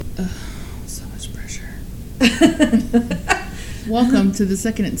So much pressure. Welcome to the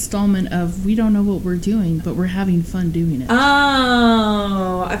second installment of We Don't Know What We're Doing, but we're having fun doing it.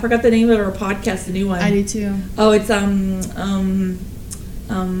 Oh, I forgot the name of our podcast, the new one. I do too. Oh, it's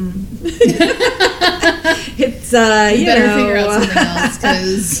it's you better figure out something else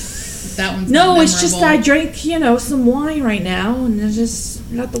because that one's no, not it's just I drank some wine right now and I just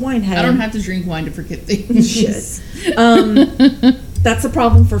got the wine head. I don't have to drink wine to forget things. Shit. That's a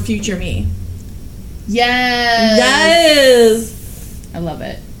problem for future me. Yes. I love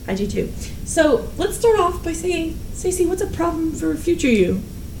it. I do too. So let's start off by saying, Stacey, what's a problem for future you?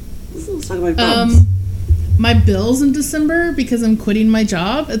 Let's talk about problems. My bills in December because I'm quitting my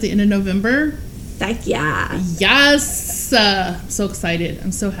job at the end of November. Heck yeah. Yes. So excited.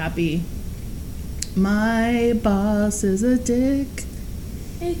 I'm so happy. My boss is a dick.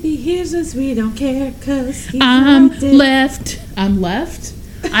 If he hears us, we don't care because he's I'm left.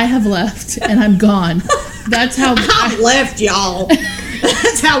 I have left and I'm gone. That's how I'm left, y'all.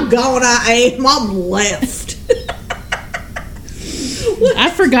 That's how gone I am. I'm left. I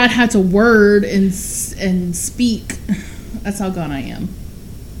forgot how to word and speak. That's how gone I am.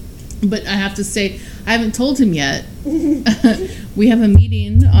 But I have to say, I haven't told him yet. We have a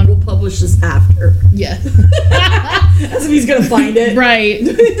meeting on. We'll publish this after. Yeah. As if he's gonna find it. Right.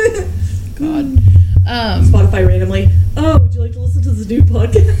 God. Spotify randomly. Oh, would you like to listen to this new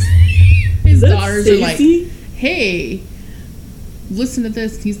podcast? His daughters are like, Stacey? hey, listen to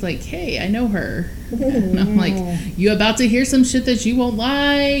this. And he's like, hey, I know her. And I'm like, you about to hear some shit that you won't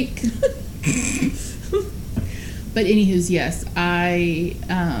like. But anywho's, yes,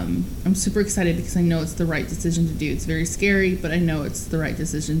 I'm super excited because I know it's the right decision to do. It's very scary, but I know it's the right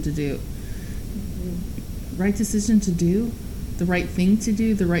decision to do. Right decision to do? The right thing to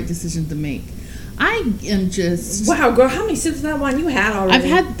do? The right decision to make. I am just... Wow, girl, how many sips of that wine you had already? I've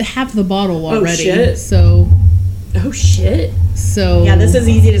had half the bottle already. Oh, shit. So... Oh, shit. So... Yeah, this is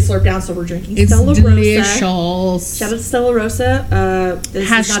easy to slurp down, so we're drinking Stella delicious. Rosa. Shout out to Stella Rosa. This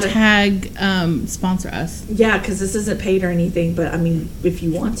Hashtag sponsor us. Yeah, because this isn't paid or anything, but I mean, if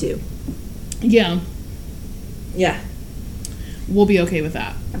you want to. Yeah. Yeah. We'll be okay with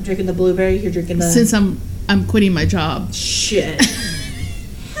that. I'm drinking the blueberry, you're drinking the... Since I'm quitting my job. Shit.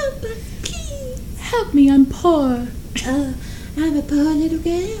 Help us, please. Help me, I'm poor. I'm a poor little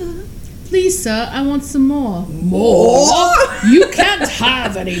girl. Please, sir, I want some more. More? You can't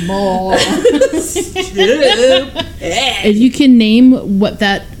have any more. If If you can name what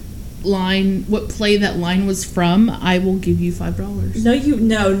play that line was from, I will give you $5.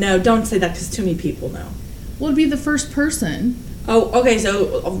 No, don't say that because too many people know. Well, it'd be the first person. Oh, okay,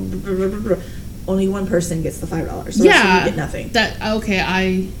 so only one person gets the $5. So yeah, you get nothing.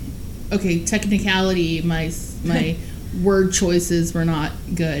 Okay, technicality, my word choices were not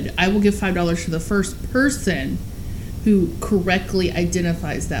good. I will give $5 to the first person who correctly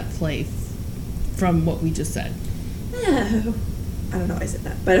identifies that play from what we just said. Oh, I don't know why I said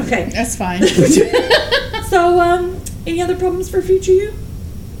that, but okay. That's fine. So, any other problems for future you?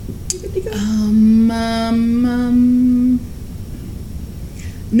 You good to go?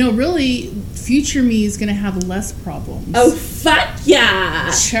 No, really, future me is going to have less problems. Oh, fuck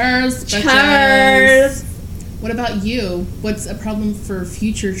yeah! Cheers, bitches. Cheers! What about you? What's a problem for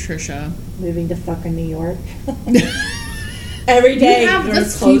future Trisha? Moving to fucking New York. Every day. You have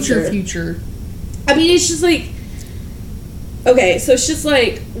this future. I mean, it's just like... Okay, so it's just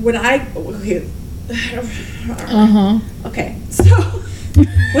like when I... Okay. Okay, so...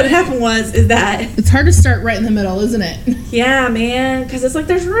 What happened is that... It's hard to start right in the middle, isn't it? Yeah, man. Because it's like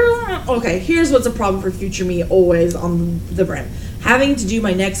there's... Okay, here's what's a problem for future me always on the brim. Having to do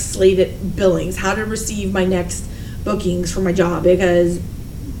my next slated billings. How to receive my next bookings for my job. Because,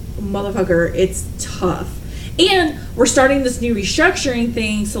 motherfucker, it's tough. And we're starting this new restructuring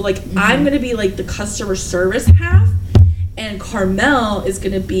thing. So, like, I'm going to be, like, the customer service half. And Carmel is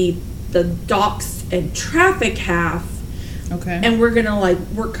going to be the docs and traffic half. Okay. And we're going to, like,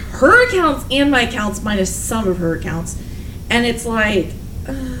 work her accounts and my accounts minus some of her accounts. And it's like...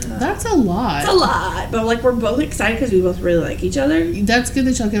 That's a lot. It's a lot. But, like, we're both excited because we both really like each other. That's good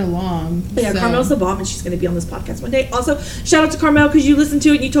that y'all get along. But yeah, Carmel's the bomb, and she's going to be on this podcast one day. Also, shout out to Carmel because you listened to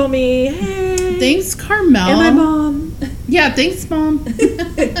it and you told me, hey. Thanks, Carmel. And my mom. Yeah, thanks, Mom.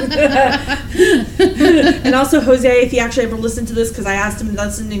 And also, Jose, if he actually ever listened to this, because I asked him to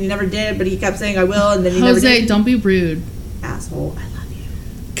listen and he never did, but he kept saying, I will, and then he never did. Jose, don't be rude. Asshole, I love you.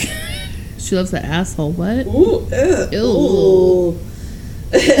 She loves that asshole. What? Ooh, Ew. Ooh.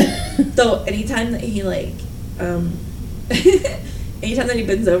 So anytime that he like anytime that he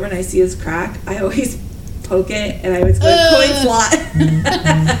bends over and I see his crack, I always poke it and I always go coin slot.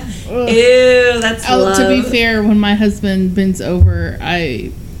 Ew, that's love. To be fair, when my husband bends over,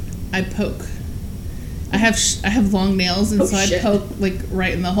 I poke. I have long nails, and so I poke like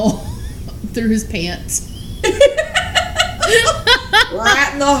right in the hole through his pants. Right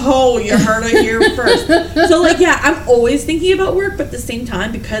in the hole. You heard it here first. So like, yeah, I'm always thinking about work, but at the same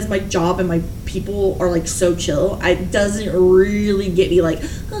time, because my job and my people are like so chill, it doesn't really get me like.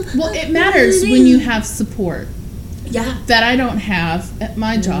 Well, it matters when you have support. Yeah. That I don't have at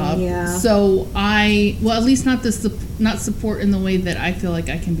my job. Yeah. So at least not support in the way that I feel like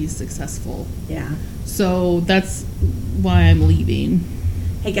I can be successful. Yeah. So that's why I'm leaving.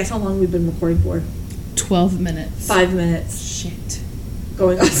 Hey, guess how long we've been recording for? 12 minutes. 5 minutes. Shit.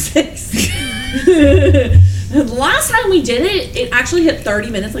 Going on 6. The last time we did it actually hit 30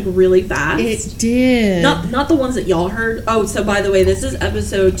 minutes like really fast. It did. Not the ones that y'all heard. Oh, so by the way, this is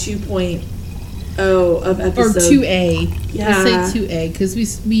episode 2.0 of episode. Or 2A. Yeah. Let's say 2A because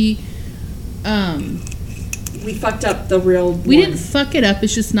we fucked up the real We didn't fuck it up.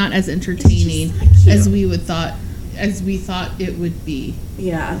 It's just not as entertaining as we thought it would be.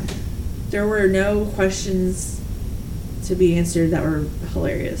 Yeah. There were no questions to be answered that were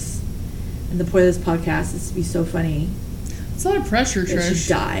hilarious. And the point of this podcast is to be so funny. It's a lot of pressure, Trish. Trish.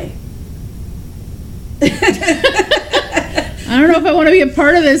 Die. I don't know if I want to be a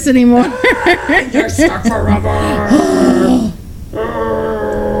part of this anymore. You're stuck forever.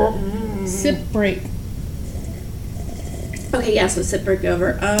 Sip break. Okay, yeah, so sip break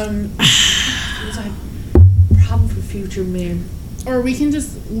over. Problem for future men. Or we can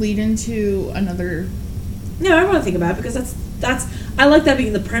just lead into another. No, I want to think about it because that's I like that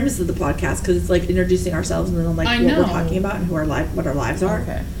being the premise of the podcast because it's like introducing ourselves and then like what we're talking about and what our lives are.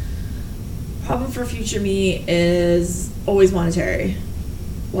 Okay. Problem for future me is always monetary.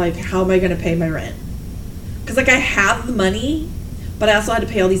 Like, how am I going to pay my rent? Because like I have the money, but I also had to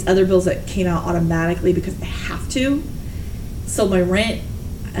pay all these other bills that came out automatically because I have to. So my rent.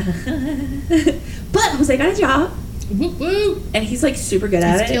 But Jose got a job. Whoop whoop. And he's like super good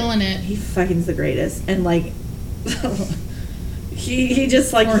at it. He's killing it. He fucking's the greatest. And like he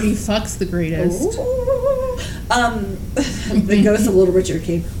just like or he fucks the greatest. The ghost of Little Richard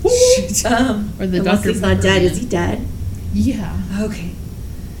came. Or the unless Dr. he's not dead. Is he dead? Yeah. Okay.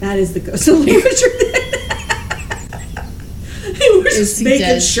 That is the ghost of Little Richard. He was just making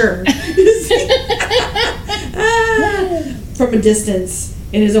dead? sure. From a distance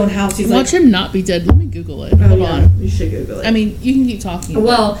in his own house, he's Watch him not be dead. Let me Google it. Hold on. You should Google it. I mean, you can keep talking.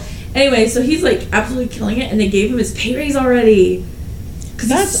 Well, anyway, so he's like absolutely killing it, and they gave him his pay raise already.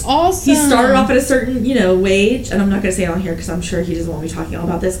 That's awesome. He started off at a certain, wage, and I'm not going to say it on here because I'm sure he doesn't want me talking all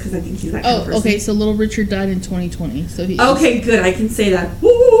about this because I think he's that kind of person. Okay, so Little Richard died in 2020. So he. Okay, good. I can say that.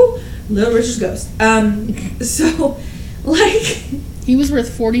 Woo! Little Richard's ghost. So, like. He was worth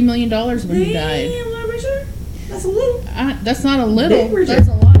 $40 million when he died. Little Richard? That's a little. That's not a little. Big Richard. That's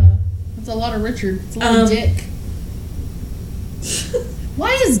a lot of. That's a lot of Richard. It's a lot of Dick.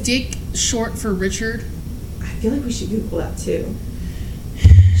 Why is Dick short for Richard? I feel like we should Google that too.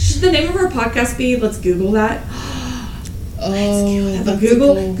 Should the name of our podcast be "Let's Google That"? That's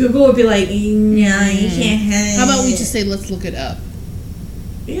Google. Cool. Google would be like, "Yeah, you can't." How about we just say, "Let's look it up"?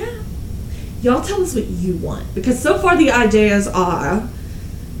 Yeah. Y'all tell us what you want because so far the ideas are.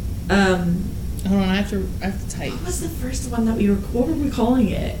 Hold on, I have to type. What was the first one that we recorded? What were we calling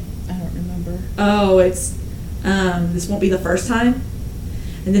it? I don't remember. Oh, it's this won't be the first time,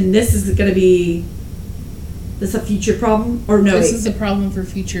 and then this is going to be. This a future problem or no? This is a problem for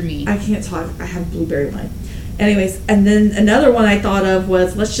future me. I can't talk. I have blueberry wine. Anyways, and then another one I thought of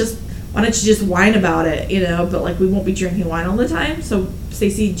was why don't you just whine about it, but like we won't be drinking wine all the time. So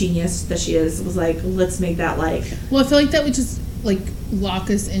Stacey, genius that she is, was like, let's make that like. Well, I feel like that would just like lock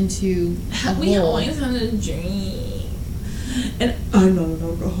us into a we hole. always have to drink. And I'm not an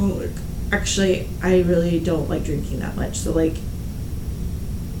alcoholic. Actually, I really don't like drinking that much. So like,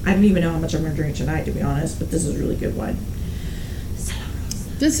 I don't even know how much I'm gonna drink tonight, to be honest. But this is really good wine.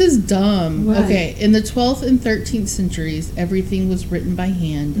 This is dumb. What? Okay, in the 12th and 13th centuries, everything was written by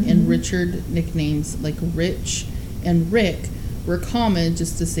hand, and Richard nicknames like Rich and Rick were common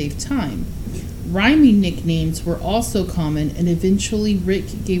just to save time. Rhyming nicknames were also common, and eventually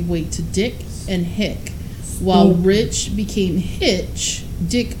Rick gave way to Dick and Hick. While Rich became Hitch,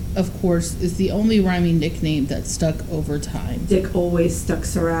 Dick, of course, is the only rhyming nickname that stuck over time. Dick always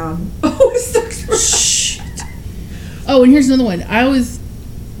stucks around. Always stucks around. Shit. Oh, and here's another one.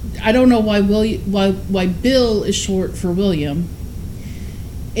 I don't know why why Bill is short for William.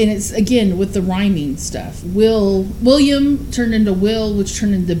 And it's again with the rhyming stuff. William turned into Will, which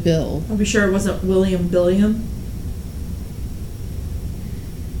turned into Bill. Are we sure it wasn't William Billiam?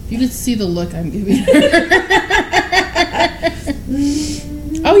 You could see the look I'm giving her.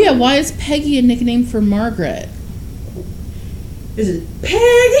 Oh yeah, why is Peggy a nickname for Margaret? Is it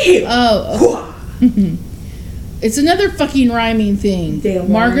Peggy? Oh. It's another fucking rhyming thing. Damn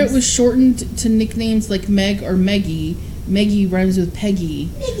Margaret rhymes. was shortened to nicknames like Meg or Meggie. Meggie rhymes with Peggy.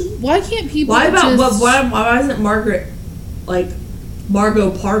 Why can't people Why just... why isn't Margaret like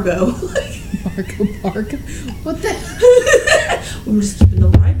Margot Pargo? Margo Pargo? What the... I'm just keeping the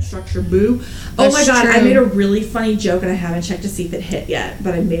rhyme structure, boo. Oh That's my god, I true. made a really funny joke and I haven't checked to see if it hit yet,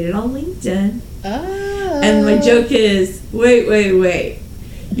 but I made it on LinkedIn. Oh. And my joke is, wait.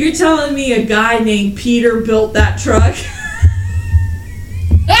 You're telling me a guy named Peter built that truck?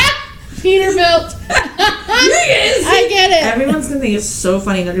 Peterbilt. I get it. Everyone's gonna think it's so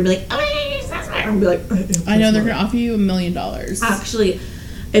funny. They're gonna be like, oh my gosh, that's right. I'm gonna be like, I know they're gonna offer you $1 million. Actually,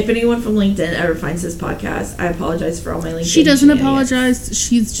 if anyone from LinkedIn ever finds this podcast, I apologize for all my LinkedIn. She doesn't shenanigans. apologize.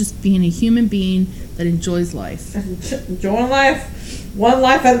 She's just being a human being that enjoys life. Enjoying life, one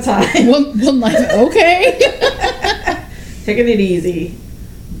life at a time. One life, okay. Taking it easy,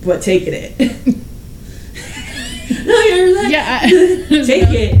 but taking it. No, you're like, take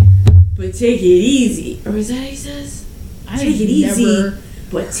it, but take it easy. Or is that how he says? Take it easy,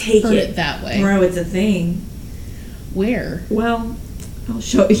 but take heard it. it that way. Bro, it's a thing. Where? Well, I'll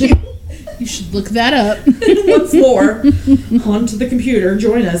show you. You should look that up. Once more, onto the computer.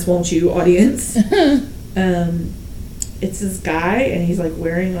 Join us, won't you, audience? It's this guy, and he's like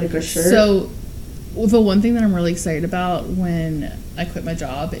wearing like a shirt. So, the one thing that I'm really excited about when I quit my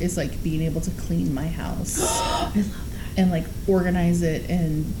job is like being able to clean my house. I love that. And like organize it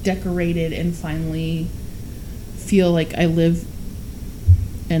and decorate it and finally feel like I live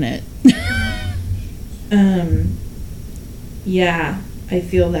in it. Yeah, I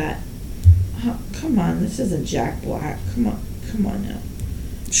feel that. Oh, come on, this isn't Jack Black. Come on now.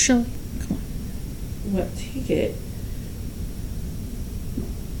 Shelly, come on. What? Take it.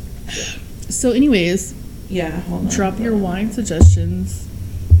 So, anyways, Yeah, hold on. drop your wine suggestions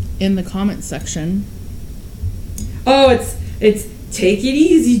in the comment section. Oh, it's take it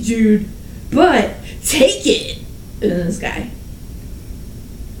easy, dude, but take it. And then this guy.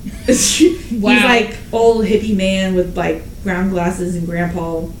 He's Wow. like old hippie man with like ground glasses and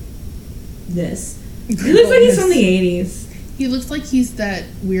grandpa-ness. He looks like he's from the 80s. He looks like he's that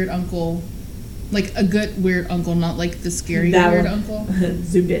weird uncle, like a good weird uncle, not like the scary That weird one. uncle.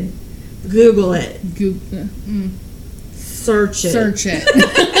 Zoomed in. Google it. Search it. Search it.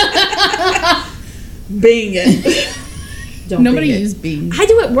 Bing it. Don't Nobody bing it. uses Bing. I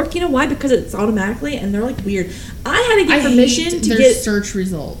do it work. You know why? Because it's automatically, and they're like weird. I had to get I permission hate to their get. search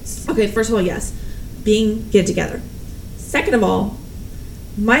results. Okay, first of all, yes, Bing, get it together. Second of all,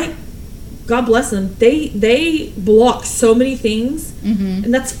 God bless them. They block so many things,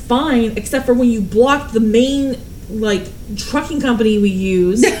 and that's fine, except for when you block the main like trucking company we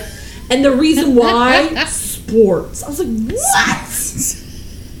use, and the reason why sports. I was like, what?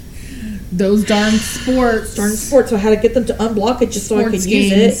 Those darn sports. Darn sports. So I had to get them to unblock it just so I could Sports use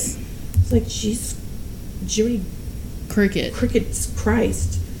games. it. It's like, jeez, Jiminy Cricket. Cricket's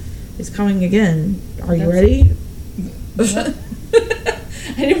Christ is coming again. Are you That's- ready?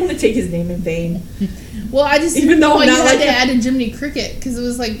 I didn't want to take his name in vain. Well, I just Even though I'm you not had like to a- add in Jiminy Cricket because it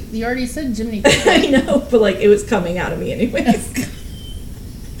was like you already said Jiminy I Cricket. know, but like it was coming out of me anyways.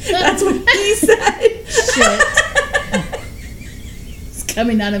 That's what he said. Shit. It's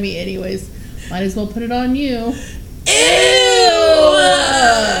coming out of me anyways. Might as well put it on you. Ew.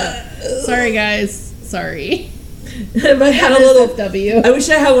 Sorry, guys. Sorry. If I had a little. W. I wish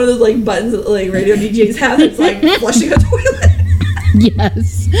I had one of those like buttons that like radio DJs have that's like flushing a toilet.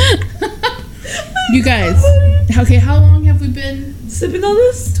 Yes. You guys. Okay, how long have we been Sipping on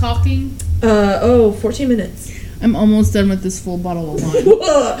this? talking? 14 minutes. I'm almost done with this full bottle of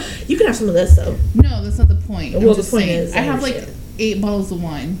wine. You can have some of this though. No, that's not the point. I'm Well, the just point saying, is, I I have like understand. 8 bottles of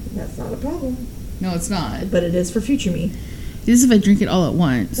wine. That's not a problem. No, it's not. But it is for future me. This is if I drink it all at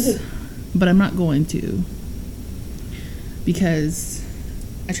once. But I'm not going to. Because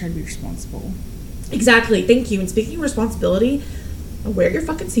I try to be responsible. Exactly. Thank you. And speaking of responsibility, wear your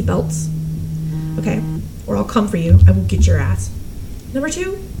fucking seatbelts. Okay? Or I'll come for you. I will get your ass. Number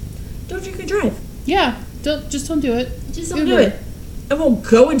 2, don't drink and drive. Yeah, don't do it. Just don't do it. I won't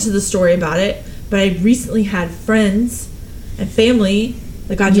go into the story about it, but I recently had friends and family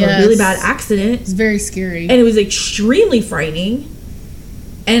that got into a really bad accident. It's very scary. And it was extremely frightening.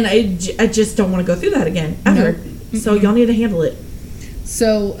 And I just don't want to go through that again, ever. Nope. So y'all need to handle it.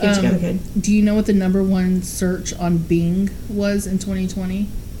 So, Get together, kid. do you know what the number 1 search on Bing was in 2020?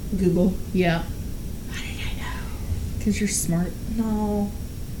 Google. Yeah, How did I know? because you're smart. No.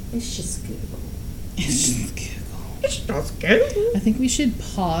 It's just Google. It's just Google. It's just Google. I think we should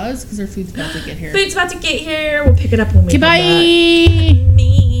pause because our food's about to get here. Food's about to get here. We'll pick it up when we Okay, come bye. back.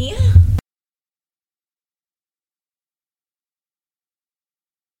 Me.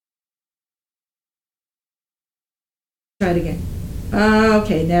 Try it again.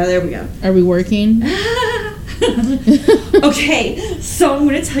 Okay, now there we go. Are we working? Okay, so I'm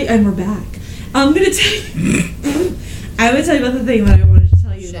gonna tell you, and we're back. I'm gonna tell you. I'm gonna tell you about the thing that I wanted to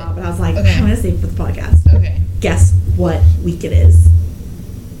tell you about, but I was like, Okay. I'm gonna save it for the podcast. Okay. Guess what week it is?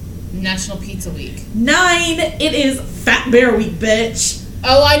 National Pizza Week. 9. It is Fat Bear Week, bitch.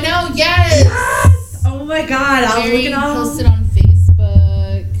 Oh, I know. Yes. Yes! Oh my god, I was Mary looking on. posted on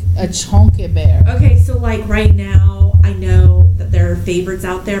Facebook a chunky bear. Okay, so like right now, I know that there are favorites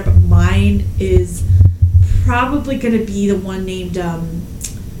out there, but mine is probably gonna be the one named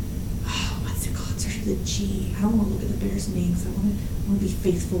what's it called? It starts with a G. I don't want to look at the bear's names. I want to be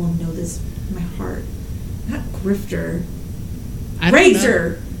faithful and know this in my heart. Not Grifter. I don't know.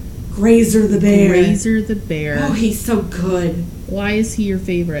 Grazer. Grazer the bear. Grazer the bear. Oh, he's so good. Why is he your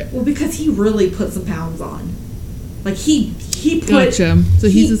favorite? Well, because he really put some pounds on. Like he put. Gotcha. So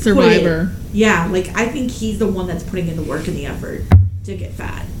he's he a survivor. put it- yeah, like I think he's the one that's putting in the work and the effort to get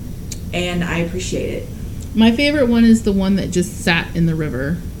fat, and I appreciate it. My favorite one is the one that just sat in the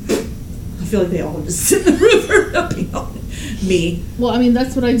river. I feel like they all just sit in the river upping on me. Well, I mean,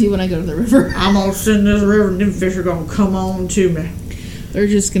 that's what I do when I go to the river. I'm gonna sit in this river and them fish are gonna come on to me. They're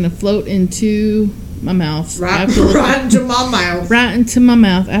just going to float into my mouth. I Right, have to look- right into my mouth. right into my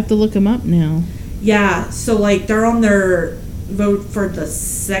mouth. I have to look them up now. Yeah, so like they're on their vote for the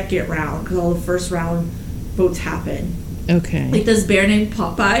second round because all the first round votes happen. Okay. Like this bear named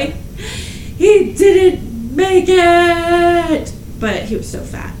Popeye, he didn't make it, but he was so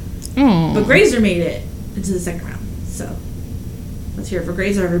fat. Oh. But Grazer made it into the second round. So let's hear it for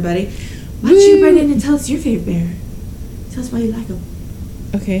Grazer, everybody. Why don't you write in and tell us your favorite bear? Tell us why you like him.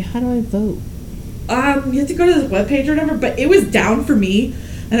 Okay, how do I vote? You have to go to this webpage or whatever, but it was down for me,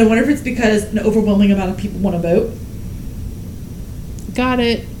 and I wonder if it's because an overwhelming amount of people want to vote. Got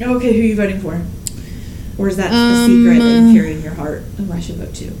it. Okay, who are you voting for? Or is that the secret that you carry in your heart? Oh, I should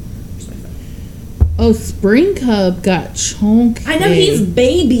vote too. Where's my phone? Oh, Spring Cub got chunky. I know he's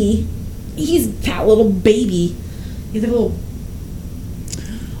baby. He's fat little baby. He's a little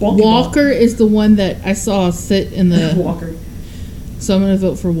wonky Walker is the one that I saw sit in ball. the... Walker. So I'm going to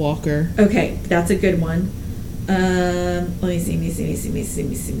vote for Walker. Okay, that's a good one. Let me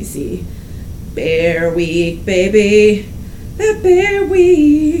see. Bear Week, baby. The Bear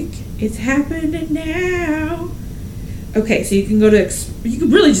Week. It's happening now. Okay, so you can go to, you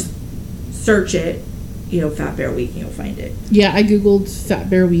can really just search it, Fat Bear Week, and you'll find it. Yeah, I Googled Fat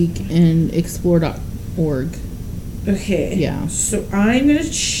Bear Week and explore.org. Okay. Yeah. So I'm going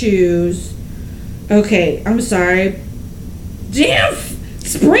to choose, okay, I'm sorry. Damn!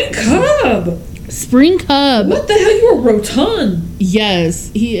 Spring Cub! Spring Cub. What the hell? You were rotund.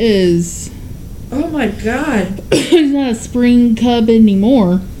 Yes, he is. Oh my god. He's not a Spring Cub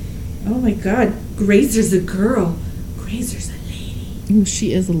anymore. Oh my god. Grazer's a girl. Grazer's a lady. Ooh,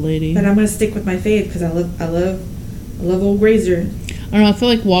 she is a lady. But I'm gonna stick with my fave because I love old Grazer. I don't know, I feel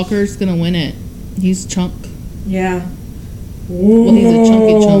like Walker's going to win it. He's chunk. Yeah. Well, he's a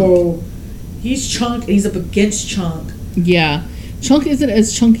chunky chunk. He's chunk and he's up against chunk. Yeah. Chunk isn't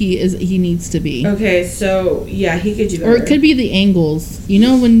as chunky as he needs to be. Okay, so yeah, he could do better. Or it could be the angles. You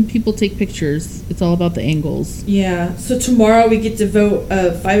know when people take pictures, it's all about the angles. Yeah. So tomorrow we get to vote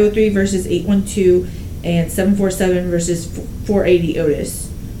 503 versus 812 and 747 versus 480 Otis.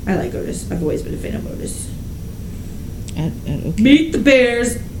 I like Otis. I've always been a fan of Otis. Okay. Meet the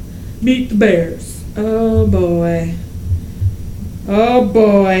Bears. Meet the Bears. Oh boy. Oh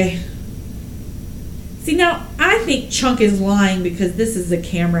boy. See, now I think Chunk is lying because this is a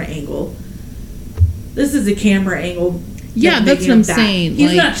camera angle. This is a camera angle. Yeah, that's what I'm saying. He's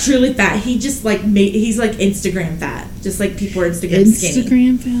like, not truly fat. He just he's like Instagram fat. Just like people are Instagram skinny.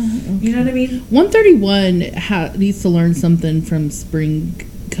 Instagram fat. Okay. You know what I mean? 131 needs to learn something from Spring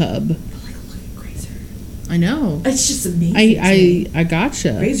Cub. But like, look at Grazer. I know. It's just amazing. I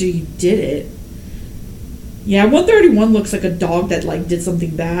gotcha. Grazer, you did it. Yeah, 131 looks like a dog that like did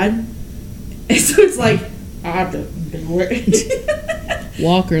something bad. And so it's like, I have to do it.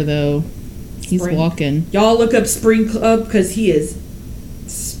 Walker though, he's Spring. walking. Y'all look up Spring Club because he is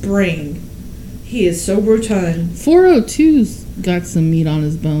spring. He is so rotund. 402's got some meat on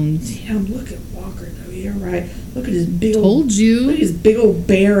his bones. Damn, look at Walker though. You're right. Look at his big old. Told Look at you. his big old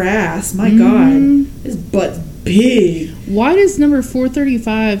bare ass. My Mhm. God, his butt's big. Why does number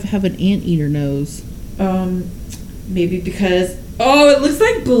 435 have an anteater nose? Maybe because Oh, it looks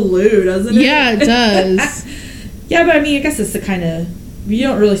like blue, doesn't it? Yeah, it does. Yeah, but I mean, I guess it's the kind of... You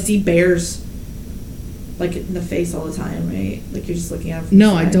don't really see bears, like, in the face all the time, right? Like, you're just looking at them from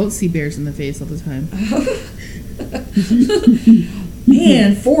No, the I side. don't see bears in the face all the time.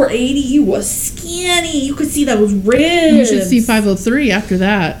 Man, 480, you was skinny. You could see those ribs. You should see 503 after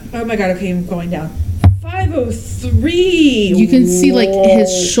that. Oh my god, okay, I'm going down. 503. You can see like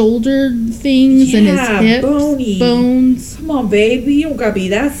his shoulder things and his Yeah, hips, bony. bones. Come on, baby. You don't gotta be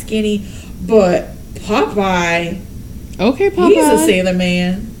that skinny. But Popeye, Okay, Popeye. he's a sailor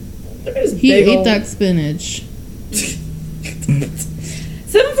man. Look at his He big ate old- that spinach.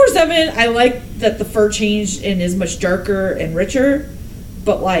 747, I like that the fur changed and is much darker and richer,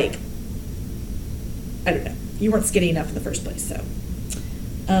 but like, I don't know. You weren't skinny enough in the first place, so.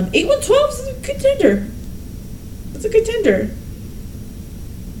 8112 is a contender. It's a contender.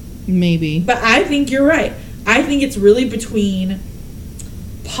 Maybe. But I think you're right. I think it's really between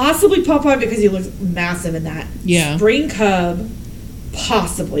possibly Popeye because he looks massive in that. Yeah. Spring Cub,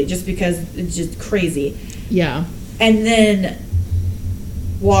 possibly, just because it's just crazy. Yeah. And then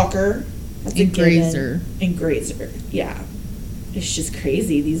Walker. That's a And given. Grazer. And Grazer. Yeah. It's just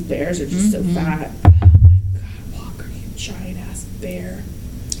crazy. These bears are just so fat. Oh my god, Walker, you giant ass bear.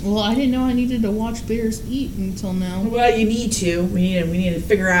 Well, I didn't know I needed to watch bears eat until now. Well, you need to. We need to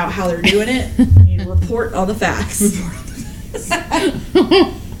figure out how they're doing it. We need to report all the facts.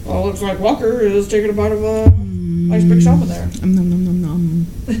 Well, it looks like Walker is taking a bite of ice big salmon there. Nom, nom, nom, nom, nom.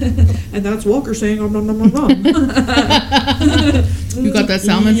 And that's Walker saying, nom, nom, nom, nom, nom. You got that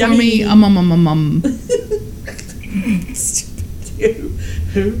salmon for me? Yummy. Stupid.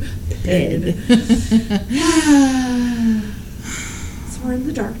 So we're in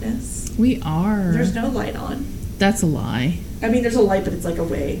the darkness. We are. There's no light on. That's a lie. I mean, there's a light, but it's like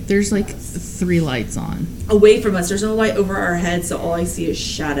away. There's like 3 lights on. Away from us. There's no light over our heads, so all I see is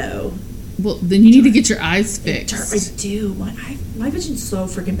shadow. Well, then you need to get your eyes I fixed. do. My vision's so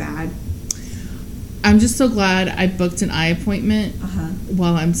freaking bad. I'm just so glad I booked an eye appointment Uh-huh.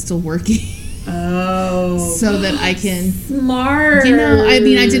 while I'm still working. Oh. So that I can, Smart. you know, I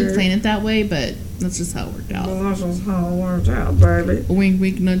mean, I didn't plan it that way, but that's just how it worked out. Well, that's just how it worked out, baby. Wink,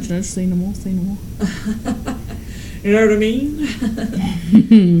 wink, nudge, nudge, say no more, say no more. You know what I mean?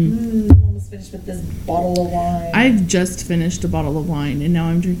 I'm almost finished with this bottle of wine. I've just finished a bottle of wine, and now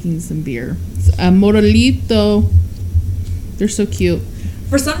I'm drinking some beer. It's a Moralito. They're so cute.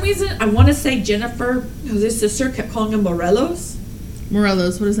 For some reason, I want to say Jennifer, Jose's sister, kept calling him Morelos.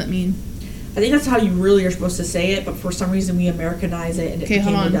 Morelos, what does that mean? I think that's how you really are supposed to say it, but for some reason we Americanize it and it Okay,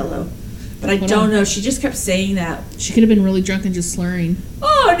 became hold on. Modelo. But I Hold don't on. know. She just kept saying that. She could have been really drunk and just slurring.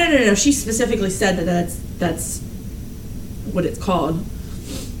 Oh, no. She specifically said that that's what it's called.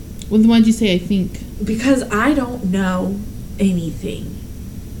 Well, then why'd you say I think? Because I don't know anything.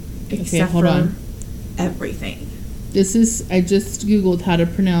 Except hold for on. everything. This is, I just Googled how to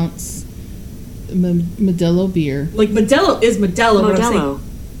pronounce Modelo beer. Like, Modelo is Modelo.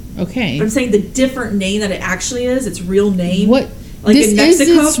 Okay. But I'm saying the different name that it actually is, its real name. What? Like This in is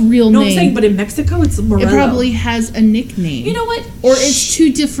Mexico. its real no, name. I'm saying, but in Mexico, it's Morello. It probably has a nickname. You know what? Or it's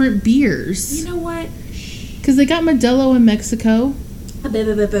 2 different beers. You know what? Because they got Modelo in Mexico. Have you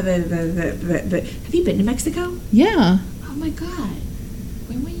been to Mexico? Yeah. Oh my god.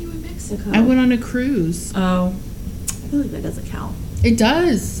 When were you in Mexico? I went on a cruise. Oh. I feel like that doesn't count. It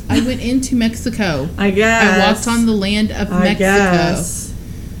does. I went into Mexico. I guess. I walked on the land of Mexico. Guess.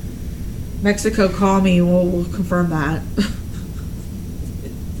 Mexico, call me. We'll confirm that.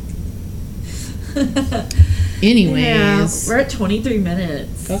 Anyways. Yeah, we're at 23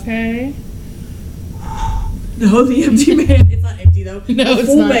 minutes. Okay. No, the empty man. It's not empty though. No, the it's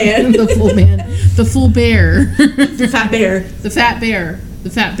full not. man. The full man. The full bear. The fat bear. The fat bear. The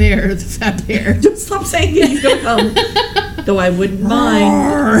fat bear. The fat bear. Don't stop saying it. He's gonna come. Though I wouldn't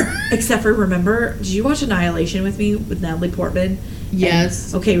mind. Except for, remember, did you watch Annihilation with me with Natalie Portman?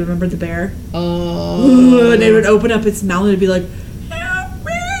 Yes. And, okay, remember the bear? Oh. And it would open up its mouth and it'd be like, help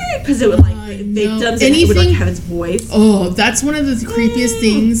me! Because it would like, victims, and it would like have its voice. Oh, that's one of the creepiest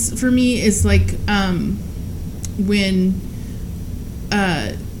things for me is like, when,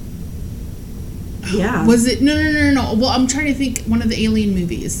 Yeah. was it, no. Well, I'm trying to think one of the Alien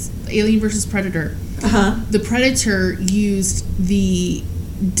movies, Alien versus Predator. Uh-huh. The Predator used the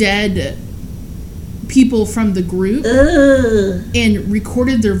dead people from the group and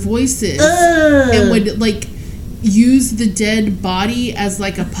recorded their voices and would like use the dead body as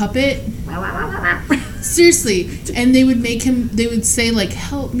like a puppet. Seriously. And they would make him, they would say like,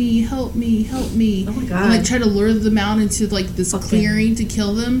 help me, help me, help me. Oh my God. And like try to lure them out into like this clearing to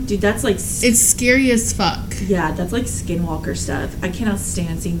kill them. Dude, that's like... It's scary as fuck. Yeah, that's like skinwalker stuff. I cannot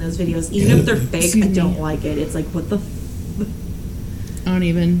stand seeing those videos. Even if they're fake, Excuse I don't me. like it. It's like, what the I don't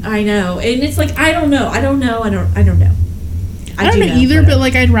even. I know. And it's like, I don't know. I don't know. I don't know either, but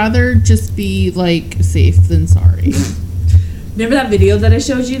like, I'd rather just be like safe than sorry. Remember that video that I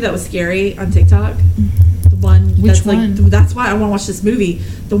showed you that was scary on TikTok? The one Which that's one? like, that's why I want to watch this movie.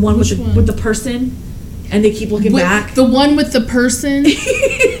 The one Which with the one? with the person and they keep looking back. The one with the person?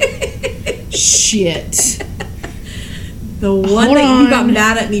 Shit. The one Hold that you got on.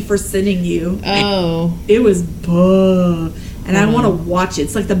 mad at me for sending you. Oh. It was and I Hold want to on. watch it.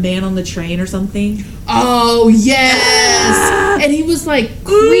 It's like the man on the train or something. Oh, yes. And he was like, creep.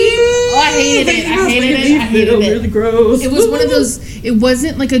 Oh, I hated it. I hated Really it. gross. It was one of those, it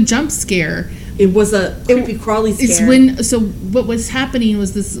wasn't like a jump scare. It was a creepy crawly scare. It's when, so what was happening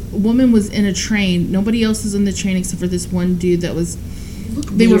was this woman was in a train. Nobody else was in the train except for this one dude that was,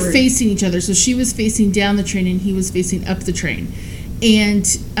 they were Weird. facing each other. So she was facing down the train and he was facing up the train. And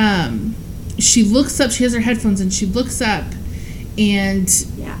she looks up, she has her headphones and she looks up and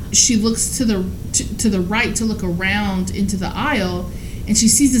Yeah. she looks to the right to look around into the aisle, and she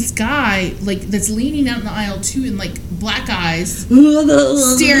sees this guy like that's leaning out in the aisle too, in like black eyes,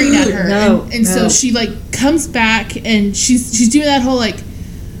 staring at her. No, and so she like comes back and she's doing that whole like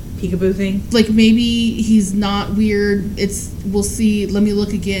peekaboo thing. like maybe he's not weird. We'll see. Let me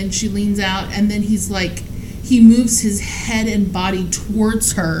look again. She leans out and then he's like he moves his head and body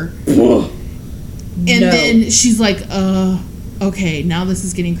towards her. And then she's like, okay, now this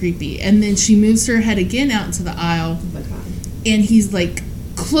is getting creepy. And then she moves her head again out into the aisle. Oh my god. And he's like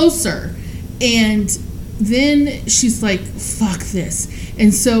closer. And then she's like, fuck this.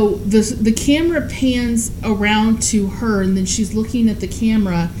 And so the camera pans around to her, and then she's looking at the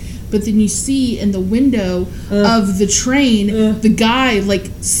camera. But then you see in the window of the train, the guy, like,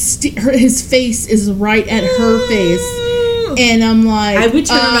 his face is right at her face. And I'm like, I would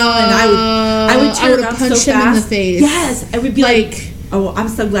turn around and I would turn around punch so him fast. in the face. Yes, I would be like, oh, I'm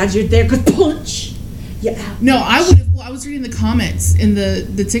so glad you're there. Cause punch. Yeah. No, I would. Well, I was reading the comments in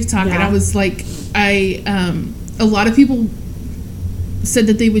the TikTok, and Yeah. I was like, a lot of people said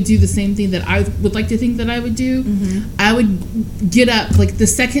that they would do the same thing that I would like to think that I would do. Mm-hmm. I would get up like the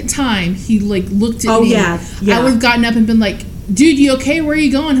second time he like looked at Oh, me. yeah. I would have gotten up and been like, dude, you okay? Where are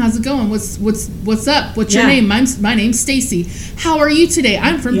you going? How's it going? What's up? What's your Yeah. name? My name's Stacy. How are you today?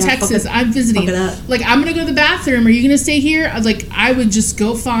 I'm from Yeah, Texas. fuck it- I'm visiting. fuck it up. Like, I'm gonna go to the bathroom. Are you gonna stay here? I would just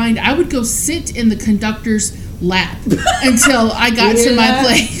go I would go sit in the conductor's lap until I got You to hear my that?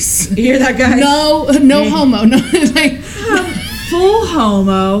 place. You hear that, guys? No homo. No, like, Full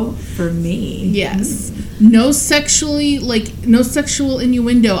homo for me. yes. No sexual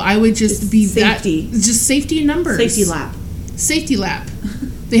innuendo. I would just be safety. just safety in numbers. Safety lap. Safety lap.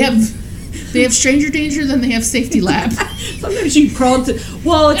 They have stranger danger, then they have safety lap. Sometimes you crawl into.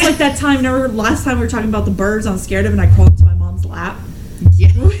 Well, it's like that time. Remember last time we were talking about the birds on Scared of, and I crawled into my mom's lap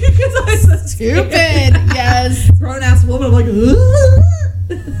Yeah. because I was so Stupid. scared. Yes. Grown ass woman. I'm like.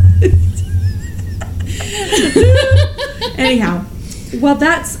 Anyhow, well,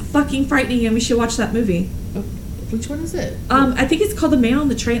 that's fucking frightening, and we should watch that movie. Which one is it? I think it's called The Man on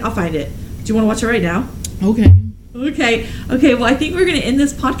the Train. I'll find it. Do you want to watch it right now? Okay. Okay. Well, I think we're gonna end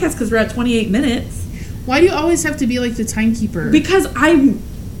this podcast because we're at 28 minutes. Why do you always have to be like the timekeeper? Because I'm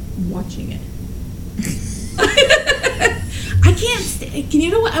watching it. I can't stay. Can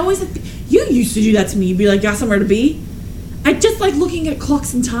you know what? I always you used to do that to me. You'd be like, got somewhere to be? I just like looking at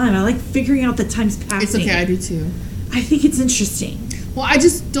clocks and time. I like figuring out the time's passing. It's okay, I do too. I think it's interesting. Well, I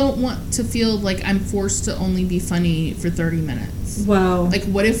just don't want to feel like I'm forced to only be funny for 30 minutes. Well, Like,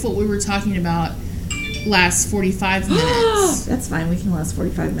 what if what we were talking about lasts 45 minutes? that's fine. We can last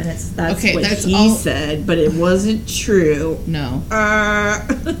 45 minutes. That's Okay, what that's he all- said, but it wasn't true. No.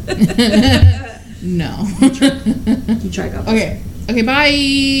 No. You try go. Okay. Okay,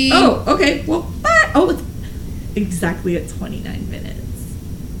 bye. Oh, okay. Well, bye. Oh, it's exactly at 29 minutes.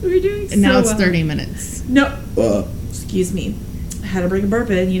 We're doing so And now it's well. 30 minutes. No. Excuse me. I had to bring a burp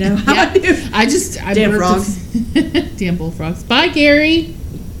in, you know how Yeah. I do. I Damn burped frogs. Damn bullfrogs. Bye, Gary.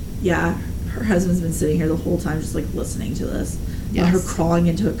 Yeah, her husband's been sitting here the whole time just like listening to this. Yes. Her crawling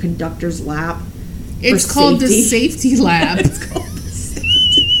into a conductor's lap. It's For called the safety. safety lab. It's called the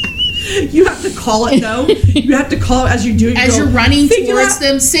safety. You have to call it though. You have to call it as you do it. As you're running "Safety towards lap."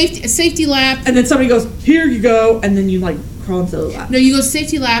 them, safety lap. And then somebody goes, "Here you go," and then you like crawl into the lap. No, you go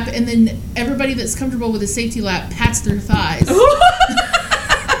safety lap, and then everybody that's comfortable with a safety lap pats their thighs.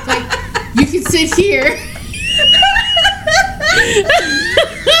 Like, you can sit here.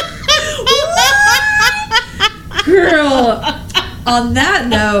 Girl, on that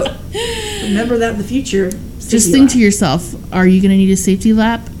note, remember that in the future. Just safety think lap. to yourself, are you going to need a safety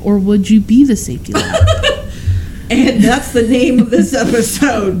lap, or would you be the safety lap? And that's the name of this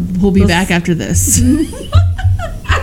episode. We'll be back after this.